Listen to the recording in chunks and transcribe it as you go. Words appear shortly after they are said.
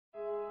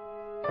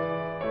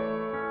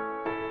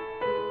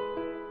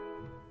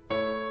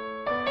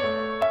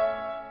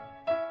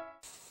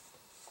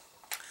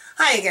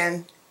Hi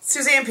again,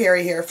 Suzanne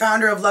Perry here,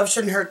 founder of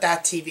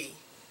LoveShouldn'tHurt.tv.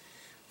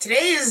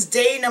 Today is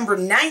day number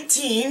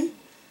 19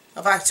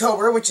 of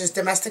October, which is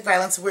Domestic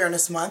Violence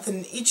Awareness Month,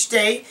 and each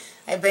day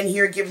I've been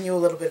here giving you a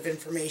little bit of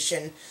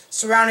information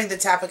surrounding the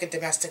topic of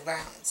domestic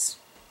violence.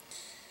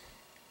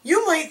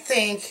 You might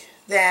think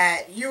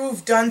that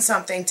you've done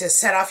something to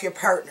set off your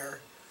partner.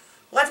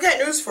 Well, I've got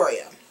news for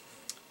you.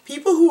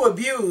 People who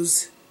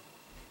abuse,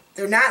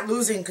 they're not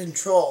losing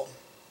control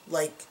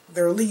like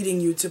they're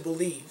leading you to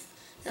believe.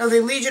 You know,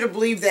 they lead you to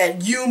believe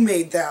that you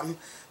made them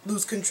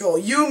lose control.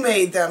 You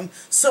made them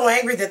so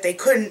angry that they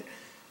couldn't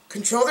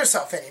control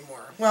themselves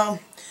anymore. Well,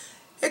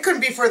 it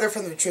couldn't be further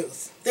from the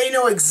truth. They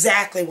know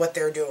exactly what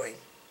they're doing.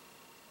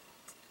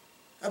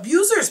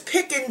 Abusers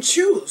pick and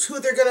choose who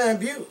they're going to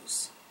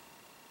abuse.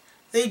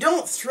 They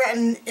don't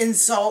threaten,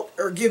 insult,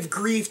 or give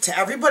grief to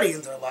everybody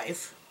in their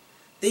life.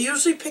 They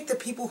usually pick the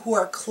people who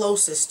are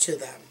closest to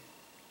them.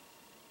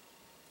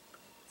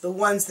 The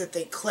ones that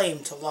they claim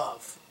to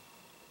love.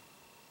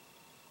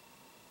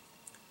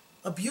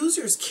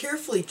 Abusers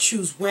carefully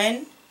choose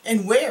when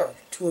and where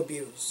to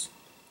abuse.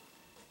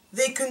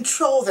 They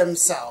control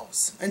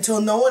themselves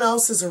until no one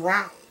else is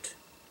around.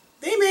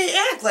 They may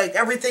act like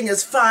everything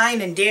is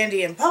fine and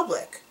dandy in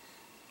public,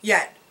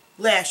 yet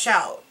lash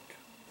out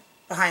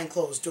behind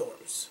closed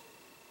doors.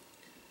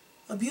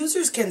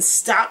 Abusers can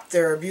stop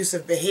their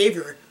abusive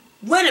behavior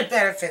when it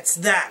benefits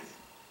them.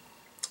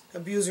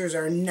 Abusers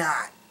are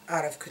not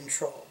out of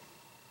control.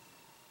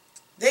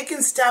 They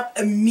can stop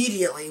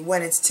immediately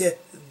when it's to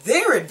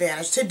their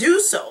advantage to do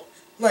so.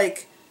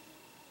 Like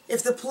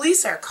if the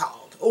police are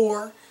called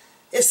or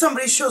if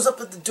somebody shows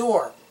up at the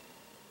door.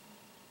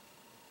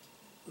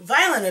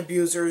 Violent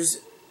abusers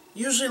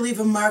usually leave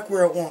a mark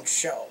where it won't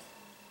show.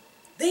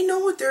 They know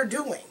what they're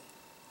doing.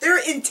 They're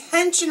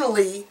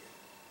intentionally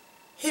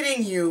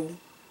hitting you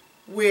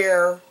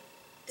where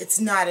it's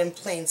not in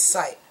plain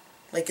sight.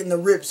 Like in the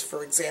ribs,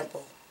 for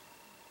example,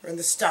 or in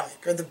the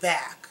stomach or the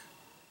back.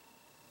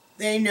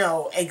 They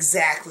know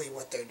exactly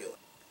what they're doing.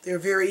 They're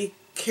very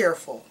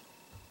careful.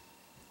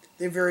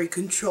 They're very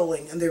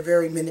controlling, and they're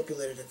very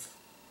manipulative.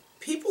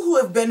 People who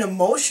have been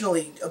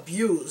emotionally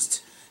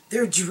abused,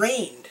 they're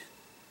drained.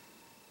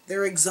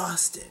 They're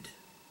exhausted.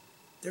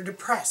 They're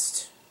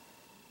depressed.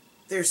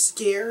 They're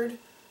scared,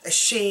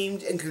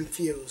 ashamed, and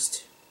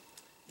confused.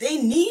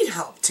 They need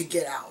help to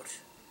get out.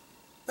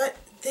 But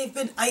they've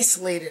been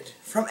isolated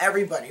from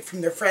everybody,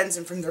 from their friends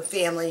and from their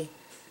family,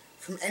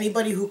 from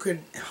anybody who could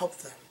help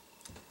them.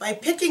 By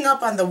picking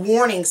up on the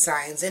warning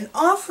signs and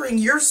offering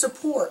your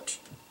support,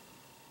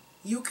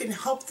 you can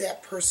help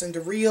that person to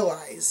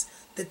realize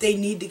that they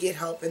need to get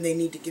help and they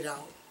need to get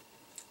out.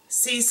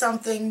 See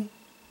something,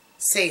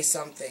 say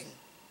something.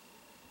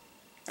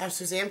 I'm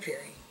Suzanne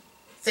Perry.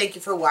 Thank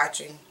you for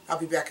watching. I'll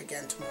be back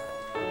again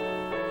tomorrow.